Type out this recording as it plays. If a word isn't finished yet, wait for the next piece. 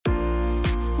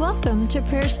Welcome to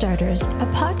Prayer Starters, a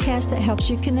podcast that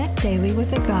helps you connect daily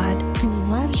with a God who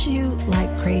loves you like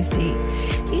crazy.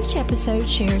 Each episode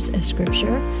shares a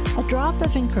scripture, a drop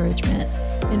of encouragement,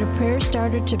 and a prayer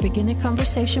starter to begin a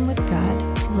conversation with God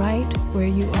right where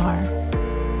you are.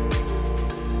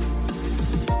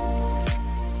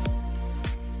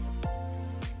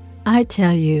 I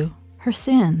tell you, her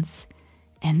sins,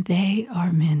 and they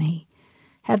are many,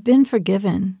 have been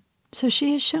forgiven, so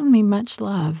she has shown me much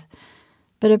love.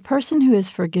 But a person who is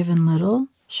forgiven little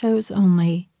shows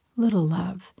only little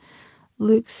love.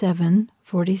 Luke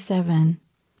 7:47.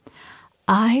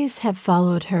 Eyes have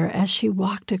followed her as she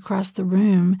walked across the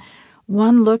room.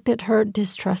 One looked at her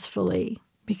distrustfully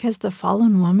because the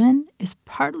fallen woman is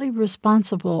partly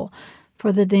responsible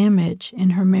for the damage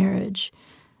in her marriage.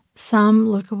 Some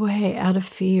look away out of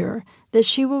fear that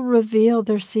she will reveal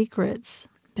their secrets.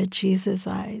 But Jesus'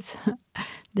 eyes,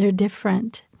 they're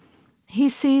different. He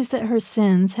sees that her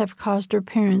sins have caused her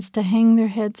parents to hang their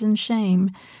heads in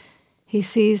shame. He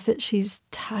sees that she's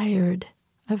tired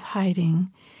of hiding.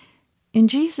 In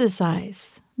Jesus'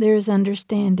 eyes, there is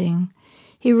understanding.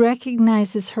 He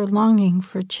recognizes her longing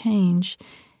for change.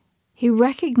 He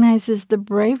recognizes the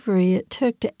bravery it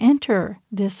took to enter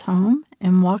this home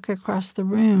and walk across the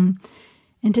room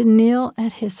and to kneel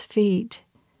at his feet.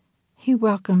 He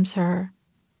welcomes her,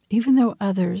 even though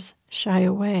others shy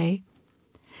away.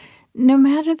 No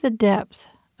matter the depth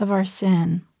of our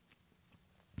sin,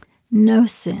 no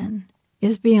sin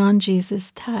is beyond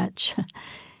Jesus' touch.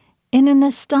 In an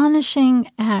astonishing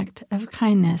act of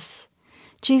kindness,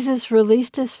 Jesus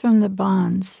released us from the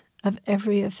bonds of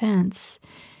every offense.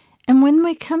 And when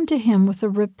we come to him with a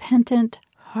repentant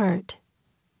heart,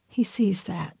 he sees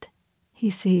that. He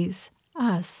sees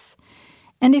us.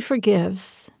 And he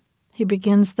forgives. He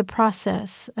begins the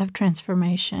process of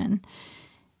transformation.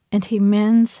 And he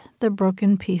mends the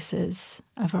broken pieces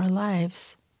of our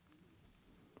lives.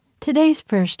 Today's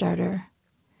prayer starter.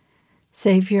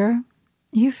 Savior,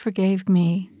 you forgave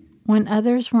me when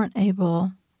others weren't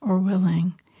able or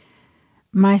willing.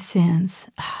 My sins,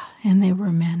 and they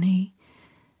were many,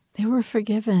 they were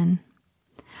forgiven.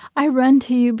 I run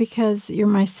to you because you're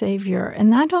my Savior,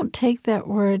 and I don't take that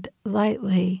word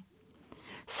lightly.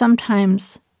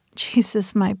 Sometimes,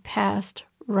 Jesus, my past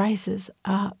rises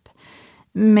up.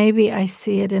 Maybe I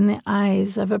see it in the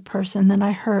eyes of a person that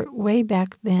I hurt way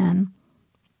back then,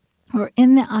 or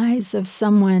in the eyes of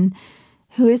someone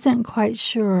who isn't quite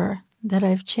sure that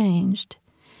I've changed.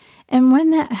 And when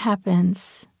that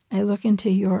happens, I look into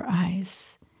your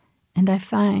eyes, and I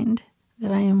find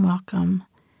that I am welcome.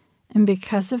 And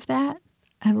because of that,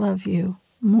 I love you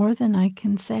more than I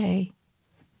can say.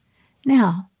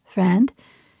 Now, friend,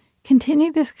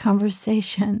 continue this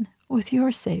conversation with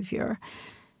your Savior.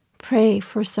 Pray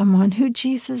for someone who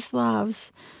Jesus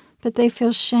loves, but they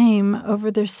feel shame over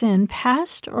their sin,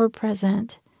 past or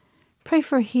present. Pray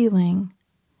for healing.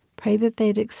 Pray that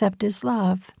they'd accept his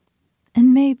love.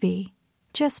 And maybe,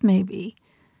 just maybe,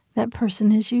 that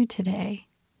person is you today.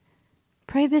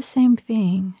 Pray the same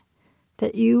thing,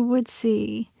 that you would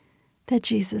see that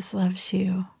Jesus loves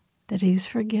you, that he's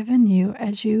forgiven you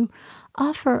as you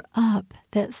offer up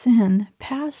that sin,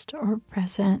 past or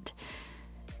present,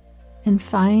 and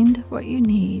find what you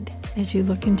need as you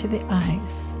look into the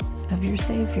eyes of your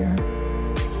Savior.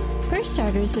 Prayer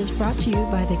Starters is brought to you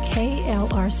by the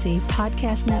KLRC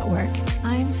Podcast Network.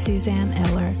 I'm Suzanne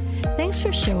Eller. Thanks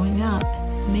for showing up.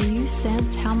 May you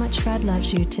sense how much God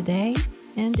loves you today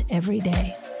and every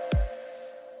day.